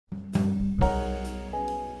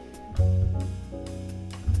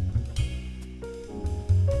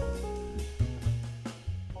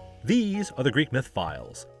These are the Greek Myth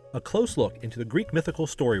Files, a close look into the Greek mythical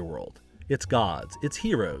story world, its gods, its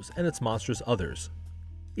heroes, and its monstrous others.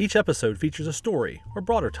 Each episode features a story or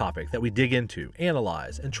broader topic that we dig into,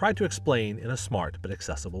 analyze, and try to explain in a smart but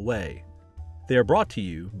accessible way. They are brought to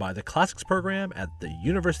you by the Classics program at the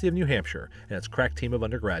University of New Hampshire and its crack team of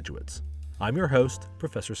undergraduates. I'm your host,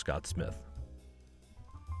 Professor Scott Smith.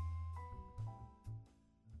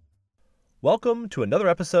 Welcome to another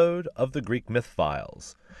episode of the Greek Myth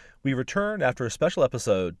Files. We return after a special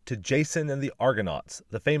episode to Jason and the Argonauts,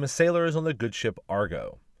 the famous sailors on the good ship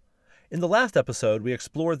Argo. In the last episode, we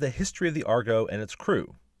explored the history of the Argo and its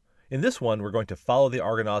crew. In this one, we're going to follow the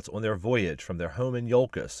Argonauts on their voyage from their home in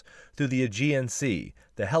Iolcus through the Aegean Sea,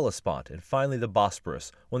 the Hellespont, and finally the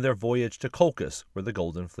Bosporus on their voyage to Colchis, where the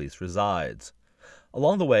Golden Fleece resides.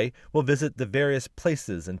 Along the way, we'll visit the various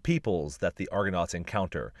places and peoples that the Argonauts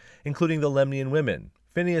encounter, including the Lemnian women,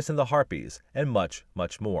 Phineus and the Harpies, and much,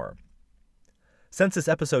 much more. Since this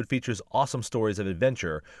episode features awesome stories of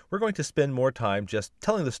adventure, we're going to spend more time just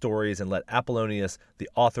telling the stories and let Apollonius, the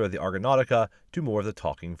author of the Argonautica, do more of the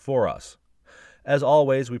talking for us. As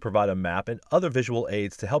always, we provide a map and other visual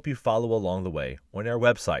aids to help you follow along the way on our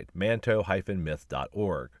website,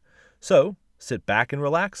 manto-myth.org. So, sit back and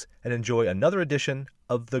relax and enjoy another edition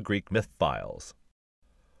of the Greek Myth Files.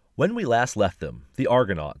 When we last left them, the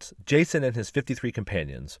Argonauts, Jason and his 53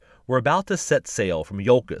 companions, were about to set sail from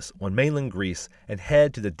Iolcus on mainland Greece and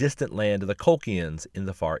head to the distant land of the Colchians in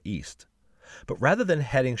the far east. But rather than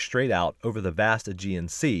heading straight out over the vast Aegean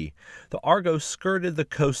Sea, the Argo skirted the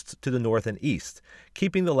coasts to the north and east,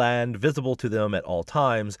 keeping the land visible to them at all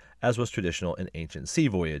times, as was traditional in ancient sea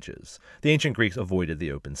voyages. The ancient Greeks avoided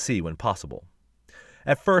the open sea when possible.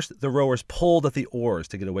 At first, the rowers pulled at the oars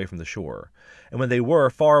to get away from the shore, and when they were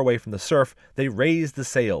far away from the surf, they raised the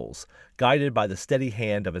sails, guided by the steady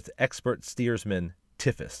hand of its expert steersman,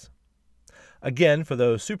 Tiphys. Again, for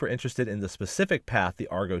those super interested in the specific path the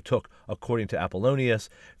Argo took according to Apollonius,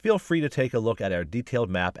 feel free to take a look at our detailed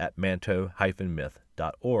map at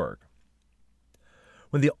manto-myth.org.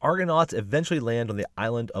 When the Argonauts eventually land on the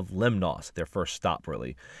island of Lemnos, their first stop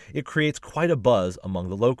really, it creates quite a buzz among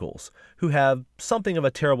the locals, who have something of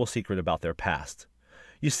a terrible secret about their past.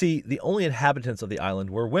 You see, the only inhabitants of the island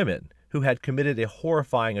were women, who had committed a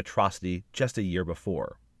horrifying atrocity just a year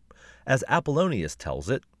before. As Apollonius tells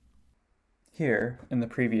it, "Here, in the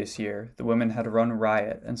previous year, the women had run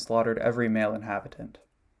riot and slaughtered every male inhabitant.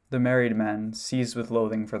 The married men, seized with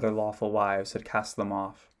loathing for their lawful wives, had cast them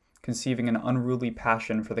off, conceiving an unruly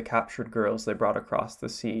passion for the captured girls they brought across the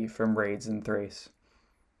sea from raids in Thrace.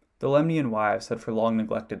 The Lemnian wives had for long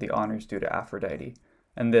neglected the honors due to Aphrodite,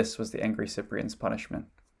 and this was the angry Cyprian's punishment.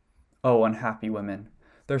 Oh, unhappy women!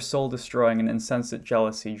 Their soul-destroying and insensate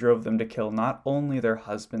jealousy drove them to kill not only their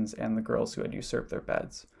husbands and the girls who had usurped their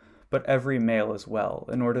beds, but every male as well,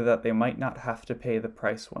 in order that they might not have to pay the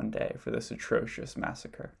price one day for this atrocious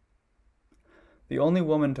massacre. The only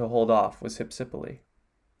woman to hold off was Hypsipyle.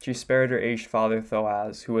 She spared her aged father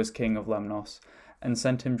Thoas, who was king of Lemnos, and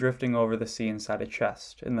sent him drifting over the sea inside a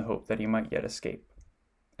chest, in the hope that he might yet escape.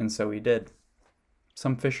 And so he did.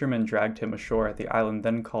 Some fishermen dragged him ashore at the island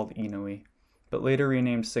then called Oenone, but later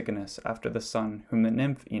renamed Cycnus after the son whom the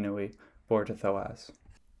nymph Oenone bore to Thoas.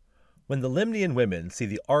 When the Lemnian women see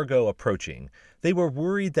the Argo approaching, they were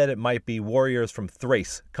worried that it might be warriors from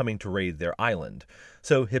Thrace coming to raid their island.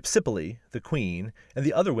 So Hypsipyle, the queen, and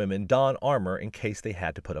the other women don armor in case they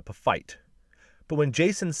had to put up a fight. But when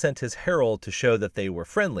Jason sent his herald to show that they were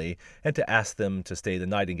friendly and to ask them to stay the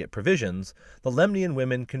night and get provisions, the Lemnian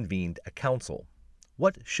women convened a council.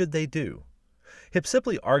 What should they do?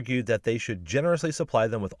 Hypsipyle argued that they should generously supply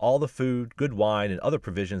them with all the food, good wine, and other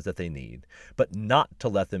provisions that they need, but not to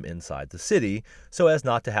let them inside the city, so as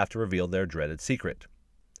not to have to reveal their dreaded secret.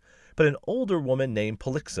 But an older woman named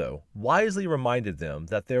Polyxo wisely reminded them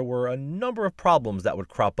that there were a number of problems that would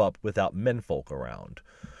crop up without menfolk around.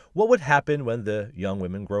 What would happen when the young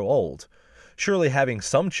women grow old? Surely having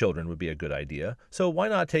some children would be a good idea, so why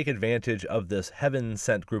not take advantage of this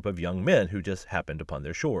heaven-sent group of young men who just happened upon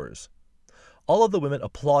their shores? All of the women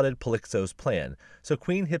applauded Polyxo's plan, so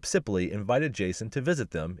Queen Hypsipyle invited Jason to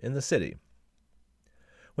visit them in the city.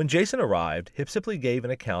 When Jason arrived, Hypsipyle gave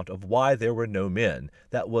an account of why there were no men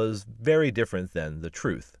that was very different than the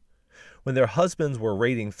truth. When their husbands were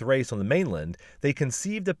raiding Thrace on the mainland, they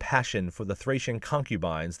conceived a passion for the Thracian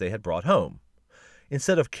concubines they had brought home.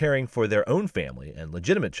 Instead of caring for their own family and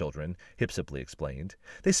legitimate children, Hypsipyle explained,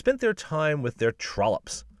 they spent their time with their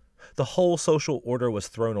trollops. The whole social order was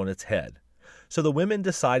thrown on its head. So the women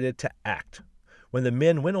decided to act. When the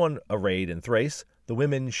men went on a raid in Thrace, the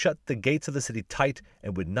women shut the gates of the city tight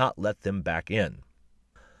and would not let them back in.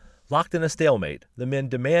 Locked in a stalemate, the men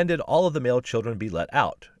demanded all of the male children be let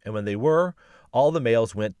out, and when they were, all the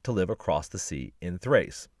males went to live across the sea in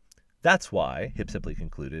Thrace. That's why, Hypsipyle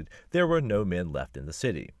concluded, there were no men left in the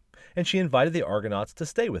city, and she invited the Argonauts to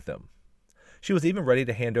stay with them. She was even ready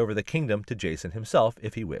to hand over the kingdom to Jason himself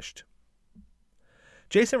if he wished.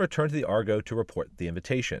 Jason returned to the Argo to report the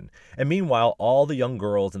invitation, and meanwhile all the young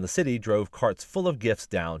girls in the city drove carts full of gifts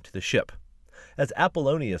down to the ship. As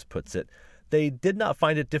Apollonius puts it, they did not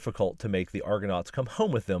find it difficult to make the Argonauts come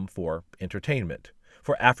home with them for entertainment,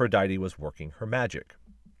 for Aphrodite was working her magic.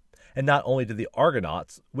 And not only did the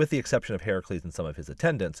Argonauts, with the exception of Heracles and some of his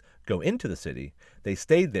attendants, go into the city, they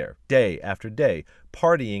stayed there day after day,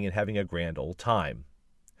 partying and having a grand old time.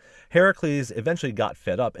 Heracles eventually got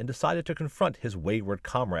fed up and decided to confront his wayward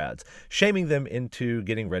comrades, shaming them into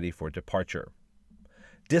getting ready for departure.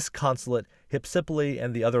 Disconsolate, Hypsipyle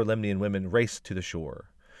and the other Lemnian women race to the shore.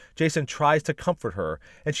 Jason tries to comfort her,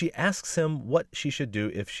 and she asks him what she should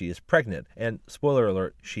do if she is pregnant, and spoiler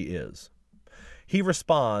alert, she is. He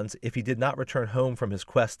responds if he did not return home from his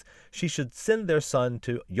quest, she should send their son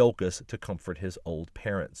to Iolcus to comfort his old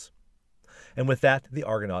parents. And with that, the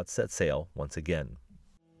Argonauts set sail once again.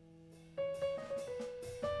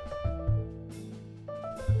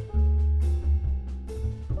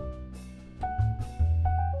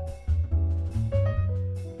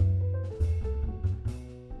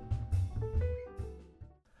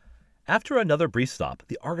 After another brief stop,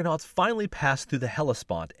 the Argonauts finally passed through the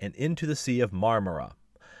Hellespont and into the Sea of Marmara.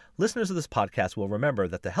 Listeners of this podcast will remember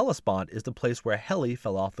that the Hellespont is the place where Helle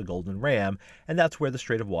fell off the Golden Ram, and that's where the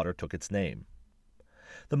Strait of Water took its name.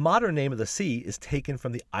 The modern name of the sea is taken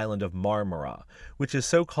from the island of Marmara, which is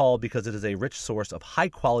so called because it is a rich source of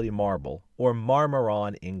high-quality marble, or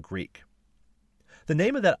marmaron in Greek. The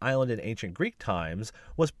name of that island in ancient Greek times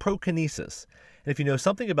was Proconnesus, and if you know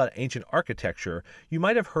something about ancient architecture, you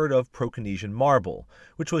might have heard of Proconnesian marble,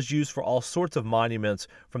 which was used for all sorts of monuments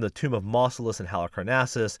from the tomb of Mausolus in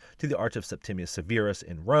Halicarnassus to the Arch of Septimius Severus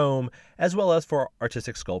in Rome, as well as for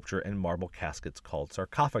artistic sculpture and marble caskets called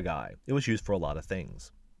sarcophagi. It was used for a lot of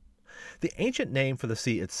things. The ancient name for the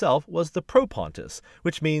sea itself was the Propontis,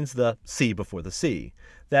 which means the sea before the sea.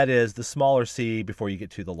 That is, the smaller sea before you get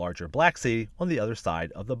to the larger Black Sea on the other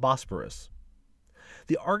side of the Bosporus.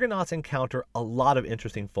 The Argonauts encounter a lot of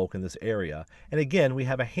interesting folk in this area, and again, we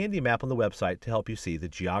have a handy map on the website to help you see the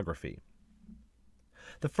geography.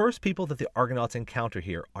 The first people that the Argonauts encounter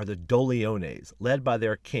here are the Doliones, led by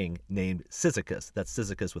their king named Cyzicus. That's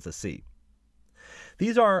Cyzicus with a C.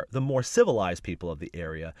 These are the more civilized people of the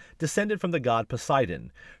area, descended from the god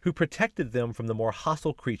Poseidon, who protected them from the more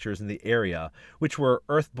hostile creatures in the area, which were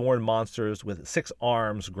earthborn monsters with 6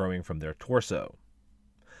 arms growing from their torso.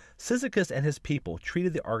 Cyzicus and his people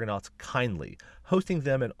treated the Argonauts kindly, hosting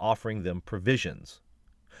them and offering them provisions.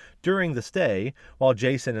 During the stay, while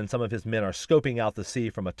Jason and some of his men are scoping out the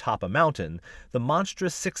sea from atop a mountain, the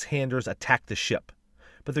monstrous six-handers attack the ship.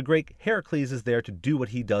 But the great Heracles is there to do what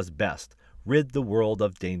he does best, rid the world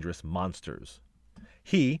of dangerous monsters.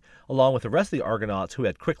 He, along with the rest of the Argonauts who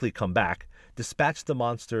had quickly come back, dispatched the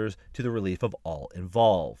monsters to the relief of all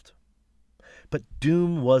involved. But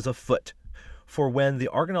doom was afoot. For when the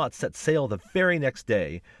Argonauts set sail the very next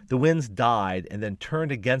day, the winds died and then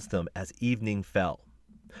turned against them as evening fell.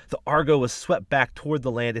 The Argo was swept back toward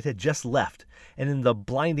the land it had just left, and in the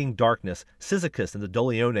blinding darkness, Cyzicus and the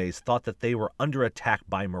Doliones thought that they were under attack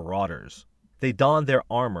by marauders. They donned their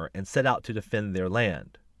armor and set out to defend their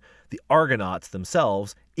land. The Argonauts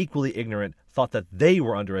themselves, equally ignorant, thought that they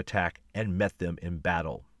were under attack and met them in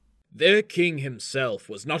battle. Their king himself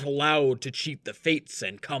was not allowed to cheat the fates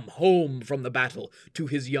and come home from the battle to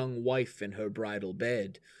his young wife in her bridal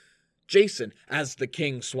bed. Jason, as the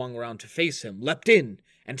king swung round to face him, leapt in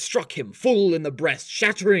and struck him full in the breast,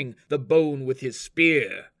 shattering the bone with his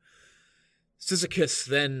spear. Cyzicus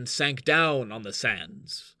then sank down on the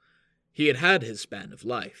sands. He had had his span of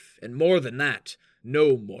life, and more than that,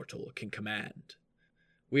 no mortal can command.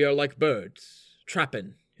 We are like birds,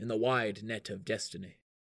 trapping in the wide net of destiny.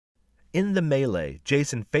 In the melee,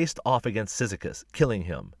 Jason faced off against Cyzicus, killing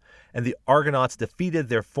him, and the Argonauts defeated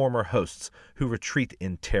their former hosts, who retreat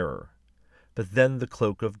in terror. But then the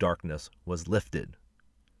cloak of darkness was lifted.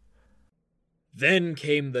 Then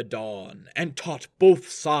came the dawn, and taught both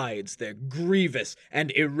sides their grievous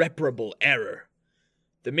and irreparable error.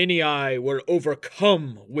 The Minii were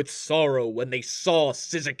overcome with sorrow when they saw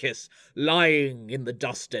Cyzicus lying in the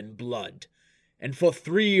dust and blood, and for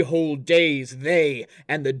 3 whole days they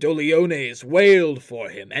and the Doliones wailed for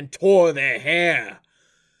him and tore their hair.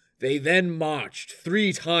 They then marched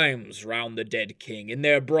 3 times round the dead king in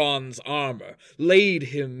their bronze armor, laid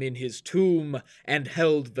him in his tomb, and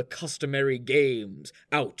held the customary games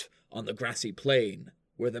out on the grassy plain,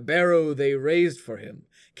 where the barrow they raised for him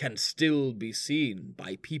can still be seen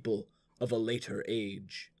by people of a later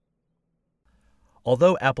age.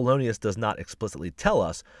 Although Apollonius does not explicitly tell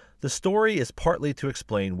us, the story is partly to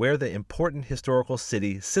explain where the important historical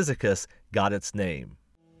city Cyzicus got its name.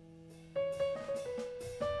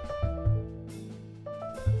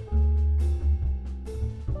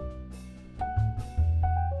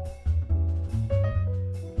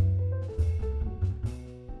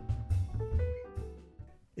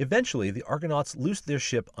 Eventually, the Argonauts loosed their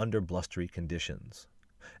ship under blustery conditions.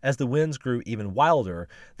 As the winds grew even wilder,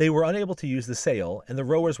 they were unable to use the sail, and the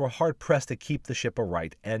rowers were hard-pressed to keep the ship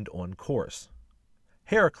aright and on course.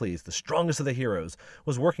 Heracles, the strongest of the heroes,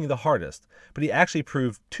 was working the hardest, but he actually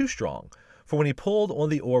proved too strong, for when he pulled on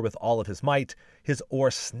the oar with all of his might, his oar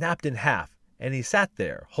snapped in half, and he sat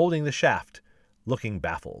there, holding the shaft, looking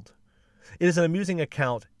baffled. It is an amusing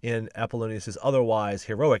account in Apollonius's otherwise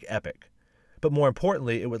heroic epic. But more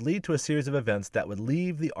importantly, it would lead to a series of events that would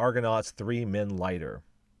leave the Argonauts 3 men lighter.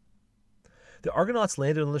 The Argonauts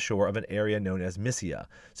landed on the shore of an area known as Mysia,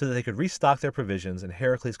 so that they could restock their provisions and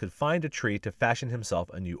Heracles could find a tree to fashion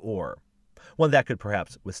himself a new oar, one that could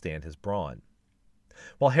perhaps withstand his brawn.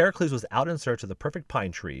 While Heracles was out in search of the perfect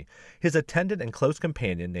pine tree, his attendant and close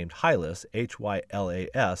companion named Hylas,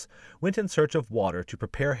 Hylas, went in search of water to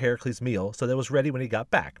prepare Heracles' meal so that it was ready when he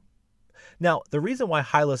got back. Now, the reason why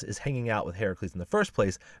Hylas is hanging out with Heracles in the first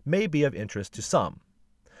place may be of interest to some.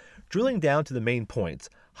 Drilling down to the main points,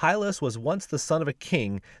 Hylas was once the son of a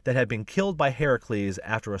king that had been killed by Heracles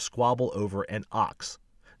after a squabble over an ox.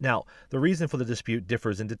 Now, the reason for the dispute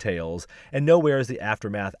differs in details, and nowhere is the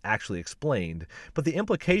aftermath actually explained, but the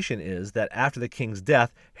implication is that after the king's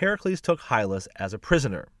death, Heracles took Hylas as a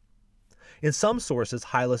prisoner. In some sources,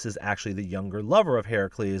 Hylas is actually the younger lover of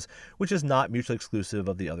Heracles, which is not mutually exclusive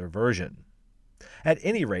of the other version. At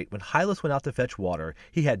any rate, when Hylas went out to fetch water,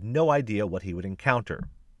 he had no idea what he would encounter.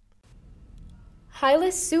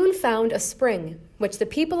 Hylas soon found a spring, which the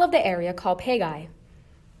people of the area call Pagae.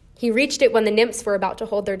 He reached it when the nymphs were about to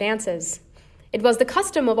hold their dances. It was the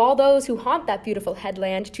custom of all those who haunt that beautiful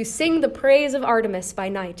headland to sing the praise of Artemis by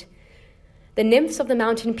night. The nymphs of the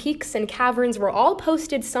mountain peaks and caverns were all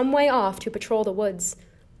posted some way off to patrol the woods.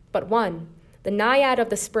 But one, the naiad of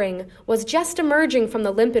the spring, was just emerging from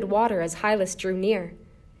the limpid water as Hylas drew near.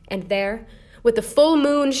 And there, with the full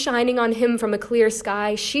moon shining on him from a clear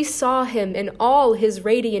sky, she saw him in all his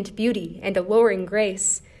radiant beauty and alluring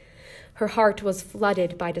grace. Her heart was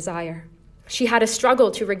flooded by desire. She had a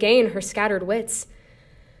struggle to regain her scattered wits.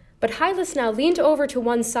 But Hylas now leaned over to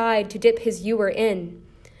one side to dip his ewer in,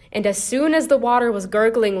 and as soon as the water was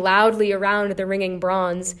gurgling loudly around the ringing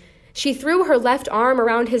bronze, she threw her left arm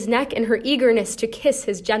around his neck in her eagerness to kiss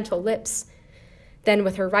his gentle lips. Then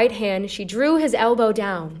with her right hand she drew his elbow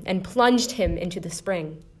down and plunged him into the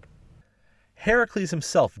spring. Heracles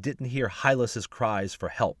himself didn't hear Hylas's cries for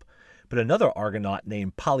help, but another Argonaut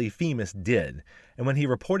named Polyphemus did, and when he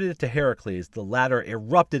reported it to Heracles, the latter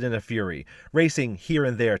erupted in a fury, racing here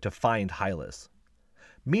and there to find Hylas.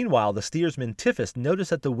 Meanwhile, the steersman Tiphys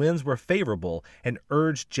noticed that the winds were favorable and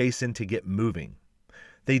urged Jason to get moving.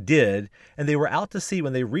 They did, and they were out to sea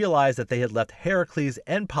when they realized that they had left Heracles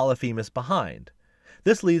and Polyphemus behind.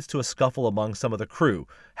 This leads to a scuffle among some of the crew.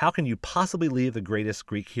 How can you possibly leave the greatest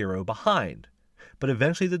Greek hero behind? But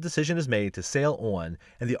eventually the decision is made to sail on,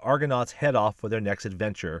 and the Argonauts head off for their next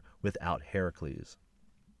adventure without Heracles.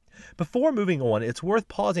 Before moving on, it's worth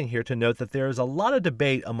pausing here to note that there is a lot of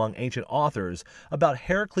debate among ancient authors about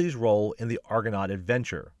Heracles' role in the Argonaut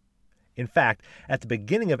adventure. In fact, at the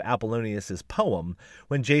beginning of Apollonius's poem,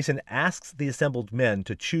 when Jason asks the assembled men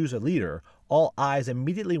to choose a leader, all eyes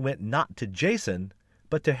immediately went not to Jason,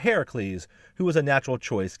 but to Heracles, who was a natural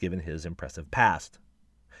choice given his impressive past.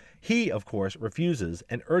 He, of course, refuses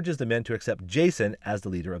and urges the men to accept Jason as the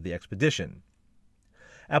leader of the expedition.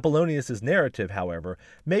 Apollonius's narrative, however,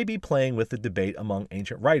 may be playing with the debate among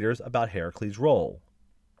ancient writers about Heracles' role.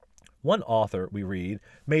 One author, we read,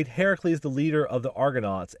 made Heracles the leader of the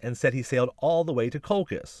Argonauts and said he sailed all the way to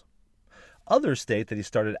Colchis. Others state that he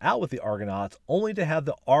started out with the Argonauts only to have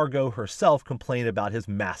the Argo herself complain about his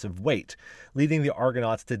massive weight, leading the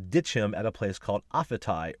Argonauts to ditch him at a place called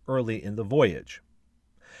Aphetai early in the voyage.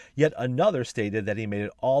 Yet another stated that he made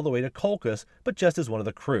it all the way to Colchis, but just as one of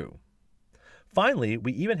the crew. Finally,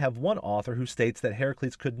 we even have one author who states that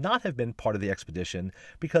Heracles could not have been part of the expedition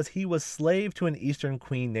because he was slave to an eastern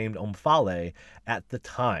queen named Omphale at the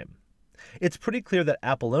time. It's pretty clear that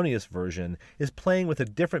Apollonius' version is playing with the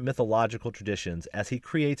different mythological traditions as he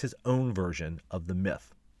creates his own version of the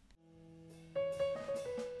myth.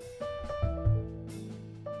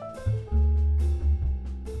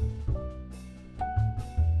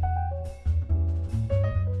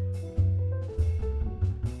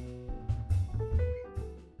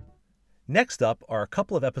 Next up are a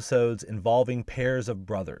couple of episodes involving pairs of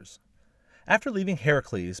brothers. After leaving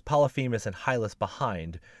Heracles, Polyphemus, and Hylas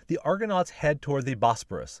behind, the Argonauts head toward the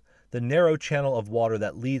Bosporus, the narrow channel of water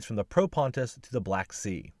that leads from the Propontis to the Black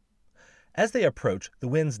Sea. As they approached, the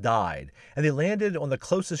winds died, and they landed on the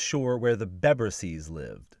closest shore where the Bebryces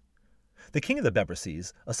lived. The king of the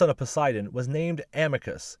Bebryces, a son of Poseidon, was named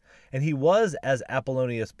Amycus, and he was, as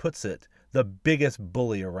Apollonius puts it, the biggest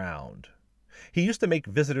bully around. He used to make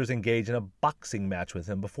visitors engage in a boxing match with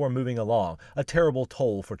him before moving along, a terrible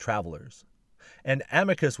toll for travelers. And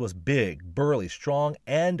Amycus was big, burly, strong,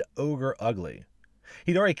 and ogre ugly.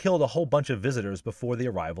 He'd already killed a whole bunch of visitors before the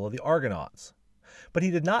arrival of the Argonauts. But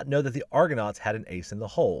he did not know that the Argonauts had an ace in the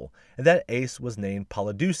hole, and that ace was named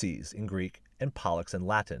Polydeuces in Greek and Pollux in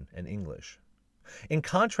Latin and English. In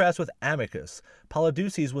contrast with Amycus,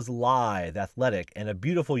 Polydeuces was lithe, athletic, and a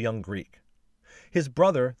beautiful young Greek. His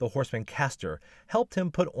brother, the horseman Castor, helped him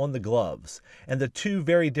put on the gloves, and the two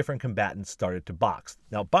very different combatants started to box.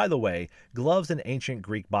 Now, by the way, gloves in ancient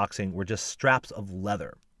Greek boxing were just straps of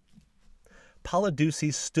leather.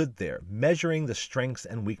 Polydeuces stood there, measuring the strengths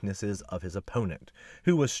and weaknesses of his opponent,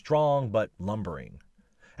 who was strong but lumbering.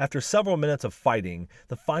 After several minutes of fighting,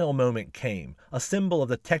 the final moment came, a symbol of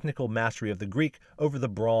the technical mastery of the Greek over the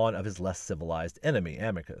brawn of his less civilized enemy,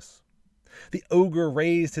 Amycus. The ogre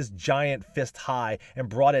raised his giant fist high and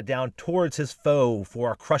brought it down towards his foe for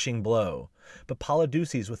a crushing blow. But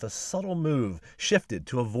Polydeuces, with a subtle move, shifted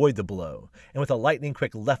to avoid the blow, and with a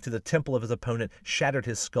lightning-quick left to the temple of his opponent, shattered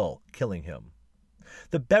his skull, killing him.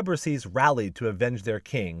 The Bebryces rallied to avenge their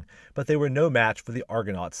king, but they were no match for the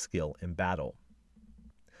Argonauts' skill in battle.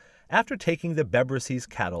 After taking the Bebryces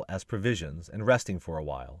cattle as provisions and resting for a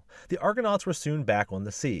while, the Argonauts were soon back on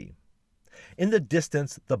the sea. In the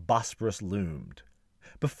distance, the Bosporus loomed.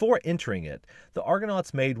 Before entering it, the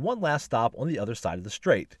Argonauts made one last stop on the other side of the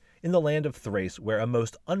strait, in the land of Thrace, where a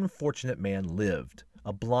most unfortunate man lived,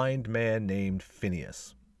 a blind man named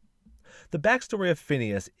Phineus. The backstory of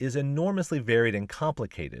Phineus is enormously varied and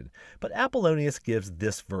complicated, but Apollonius gives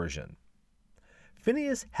this version.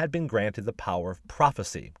 Phineus had been granted the power of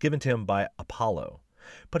prophecy, given to him by Apollo.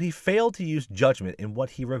 But he failed to use judgment in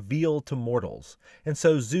what he revealed to mortals, and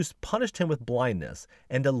so Zeus punished him with blindness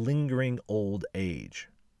and a lingering old age.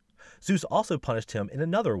 Zeus also punished him in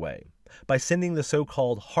another way, by sending the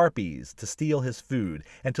so-called Harpies to steal his food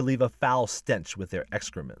and to leave a foul stench with their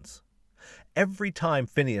excrements. Every time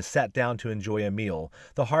Phineus sat down to enjoy a meal,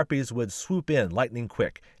 the Harpies would swoop in lightning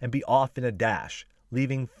quick and be off in a dash,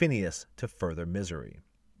 leaving Phineus to further misery.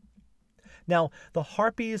 Now, the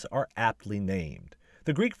Harpies are aptly named.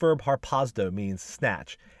 The Greek verb harpazdo means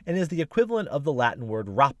snatch, and is the equivalent of the Latin word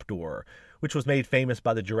raptor, which was made famous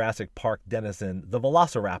by the Jurassic Park denizen, the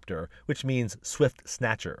velociraptor, which means swift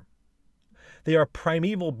snatcher. They are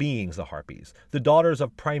primeval beings, the Harpies, the daughters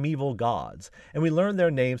of primeval gods, and we learn their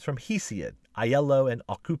names from Hesiod, Aiello, and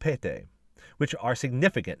Okypete, which are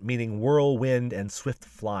significant, meaning whirlwind and swift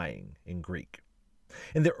flying in Greek.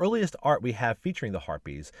 In the earliest art we have featuring the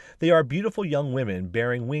Harpies, they are beautiful young women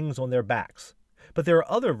bearing wings on their backs. But there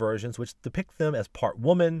are other versions which depict them as part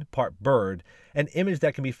woman, part bird, an image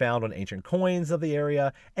that can be found on ancient coins of the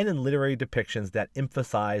area and in literary depictions that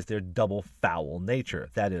emphasize their double foul nature,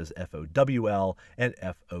 that is, F-O-W-L and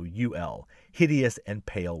F-O-U-L, hideous and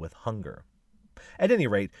pale with hunger. At any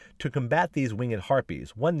rate, to combat these winged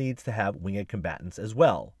harpies, one needs to have winged combatants as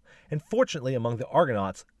well. And fortunately, among the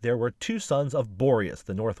Argonauts, there were two sons of Boreas,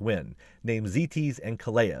 the north wind, named Zetes and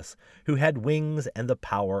Calais, who had wings and the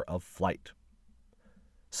power of flight.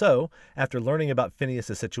 So, after learning about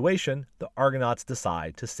Phineus' situation, the Argonauts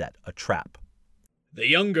decide to set a trap. The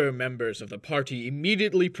younger members of the party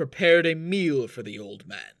immediately prepared a meal for the old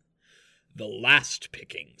man, the last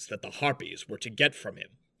pickings that the Harpies were to get from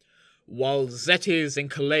him, while Zetes and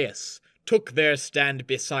Calais took their stand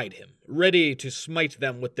beside him, ready to smite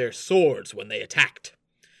them with their swords when they attacked.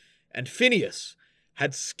 And Phineus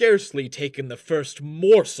had scarcely taken the first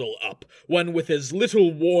morsel up, when with as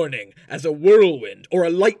little warning as a whirlwind or a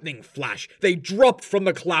lightning flash, they dropped from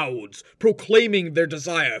the clouds, proclaiming their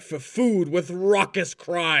desire for food with raucous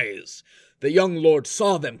cries. The young lord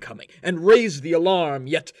saw them coming, and raised the alarm,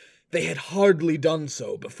 yet they had hardly done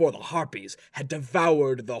so before the Harpies had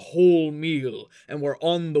devoured the whole meal, and were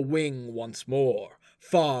on the wing once more,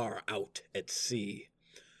 far out at sea.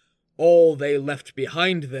 all they left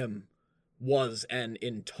behind them was an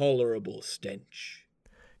intolerable stench.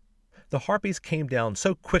 The harpies came down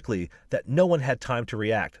so quickly that no one had time to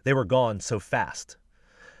react. They were gone so fast.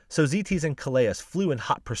 So Zetes and Calais flew in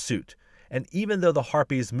hot pursuit, and even though the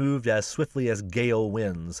harpies moved as swiftly as gale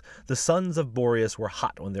winds, the sons of Boreas were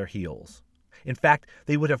hot on their heels. In fact,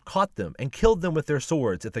 they would have caught them and killed them with their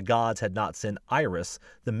swords if the gods had not sent Iris,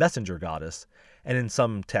 the messenger goddess, and in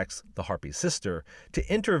some texts the harpy's sister,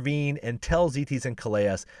 to intervene and tell Zetes and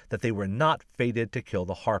Calais that they were not fated to kill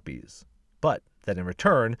the harpies, but that in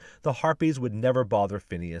return the harpies would never bother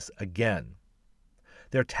Phineus again.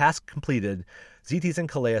 Their task completed, Zetes and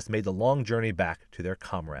Calais made the long journey back to their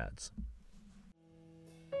comrades.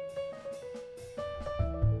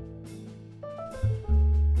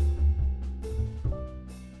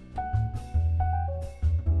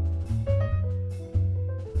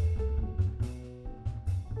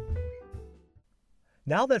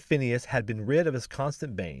 Now that Phineus had been rid of his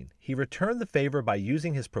constant bane, he returned the favor by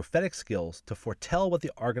using his prophetic skills to foretell what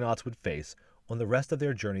the Argonauts would face on the rest of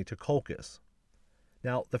their journey to Colchis.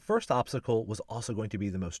 Now, the first obstacle was also going to be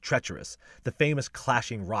the most treacherous, the famous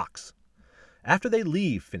clashing rocks. After they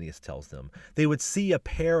leave, Phineus tells them, they would see a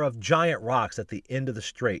pair of giant rocks at the end of the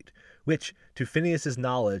strait, which, to Phineus's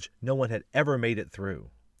knowledge, no one had ever made it through.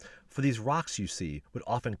 For these rocks, you see, would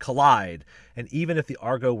often collide, and even if the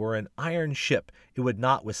Argo were an iron ship, it would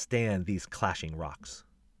not withstand these clashing rocks.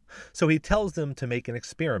 So he tells them to make an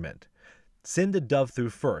experiment. Send a dove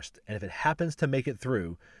through first, and if it happens to make it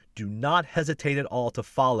through, do not hesitate at all to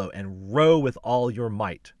follow and row with all your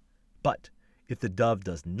might. But if the dove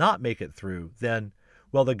does not make it through, then,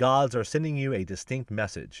 well, the gods are sending you a distinct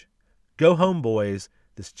message. Go home, boys.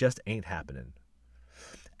 This just ain't happening.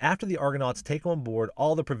 After the Argonauts take on board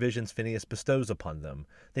all the provisions Phineus bestows upon them,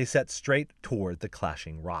 they set straight toward the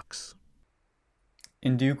clashing rocks.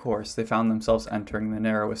 In due course, they found themselves entering the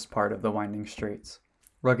narrowest part of the winding straits.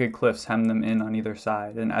 Rugged cliffs hemmed them in on either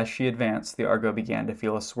side, and as she advanced, the Argo began to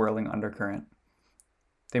feel a swirling undercurrent.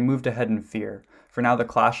 They moved ahead in fear, for now the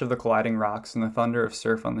clash of the colliding rocks and the thunder of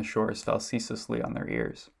surf on the shores fell ceaselessly on their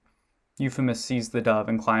ears. Euphemus seized the dove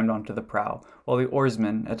and climbed onto the prow, while the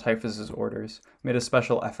oarsmen, at Typhus's orders, made a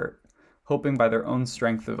special effort, hoping by their own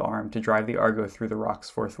strength of arm to drive the Argo through the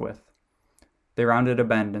rocks forthwith. They rounded a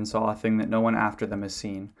bend and saw a thing that no one after them has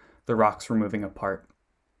seen. The rocks were moving apart.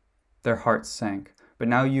 Their hearts sank, but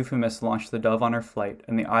now Euphemus launched the dove on her flight,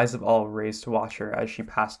 and the eyes of all were raised to watch her as she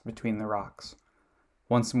passed between the rocks.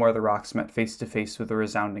 Once more the rocks met face to face with a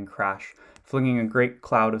resounding crash, flinging a great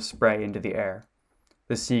cloud of spray into the air.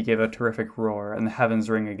 The sea gave a terrific roar, and the heavens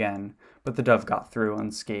rang again, but the dove got through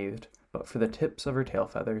unscathed, but for the tips of her tail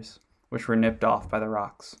feathers, which were nipped off by the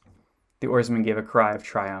rocks. The oarsmen gave a cry of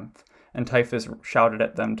triumph, and Typhus shouted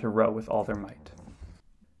at them to row with all their might.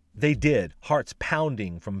 They did, hearts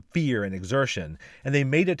pounding from fear and exertion, and they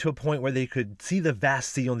made it to a point where they could see the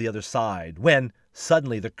vast sea on the other side, when,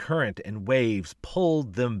 suddenly, the current and waves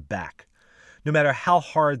pulled them back. No matter how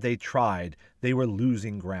hard they tried, they were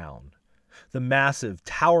losing ground. The massive,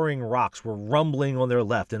 towering rocks were rumbling on their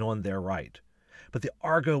left and on their right. But the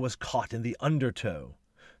Argo was caught in the undertow.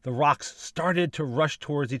 The rocks started to rush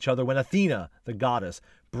towards each other when Athena, the goddess,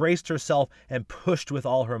 braced herself and pushed with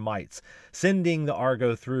all her mights, sending the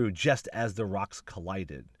Argo through just as the rocks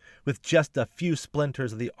collided, with just a few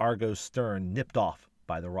splinters of the Argo's stern nipped off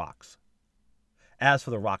by the rocks. As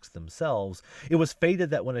for the rocks themselves, it was fated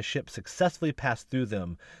that when a ship successfully passed through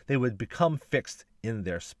them, they would become fixed in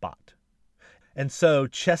their spot. And so,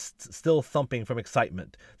 chests still thumping from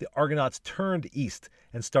excitement, the Argonauts turned east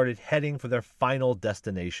and started heading for their final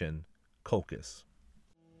destination, Colchis.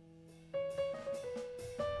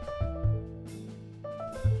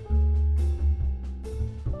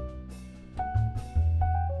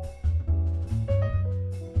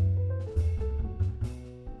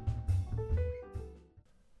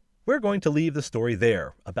 We're going to leave the story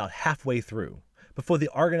there, about halfway through, before the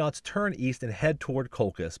Argonauts turn east and head toward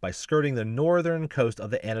Colchis by skirting the northern coast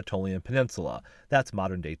of the Anatolian Peninsula. That's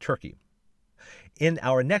modern-day Turkey. In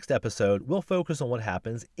our next episode, we'll focus on what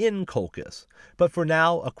happens in Colchis, but for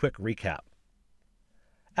now, a quick recap.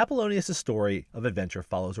 Apollonius' story of adventure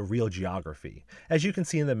follows a real geography, as you can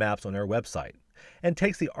see in the maps on our website, and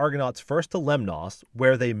takes the Argonauts first to Lemnos,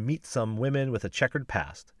 where they meet some women with a checkered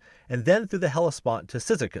past, and then through the Hellespont to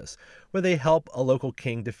Cyzicus, where they help a local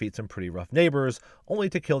king defeat some pretty rough neighbors, only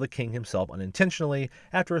to kill the king himself unintentionally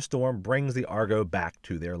after a storm brings the Argo back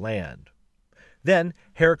to their land. Then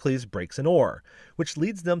Heracles breaks an oar, which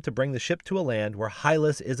leads them to bring the ship to a land where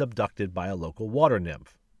Hylas is abducted by a local water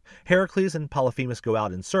nymph. Heracles and Polyphemus go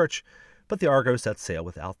out in search, but the Argo sets sail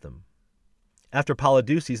without them. After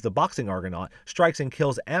Polydeuces, the boxing Argonaut, strikes and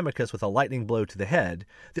kills Amycus with a lightning blow to the head,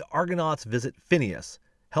 the Argonauts visit Phineus,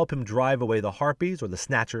 help him drive away the Harpies or the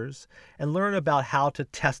Snatchers, and learn about how to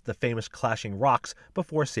test the famous clashing rocks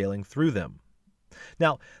before sailing through them.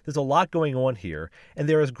 Now, there's a lot going on here, and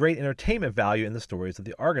there is great entertainment value in the stories of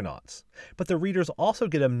the Argonauts. But the readers also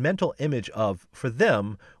get a mental image of, for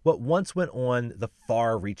them, what once went on the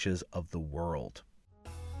far reaches of the world.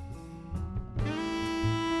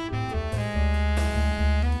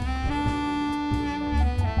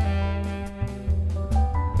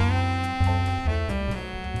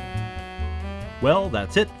 Well,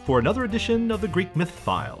 that's it for another edition of the Greek Myth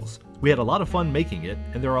Files. We had a lot of fun making it,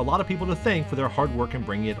 and there are a lot of people to thank for their hard work in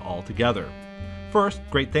bringing it all together. First,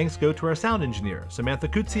 great thanks go to our sound engineer, Samantha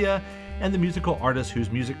Kutsia, and the musical artist whose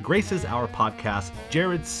music graces our podcast,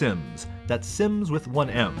 Jared Sims. That's Sims with one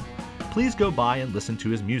M. Please go by and listen to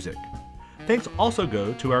his music. Thanks also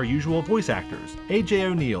go to our usual voice actors, AJ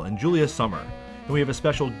O'Neill and Julia Summer. And we have a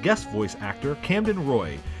special guest voice actor, Camden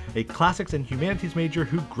Roy, a classics and humanities major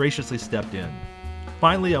who graciously stepped in.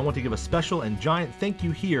 Finally, I want to give a special and giant thank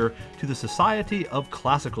you here to the Society of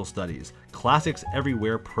Classical Studies, Classics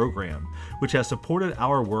Everywhere program, which has supported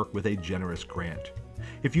our work with a generous grant.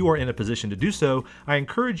 If you are in a position to do so, I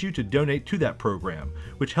encourage you to donate to that program,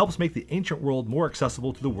 which helps make the ancient world more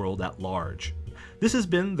accessible to the world at large. This has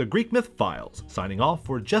been the Greek Myth Files, signing off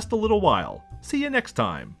for just a little while. See you next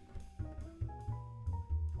time.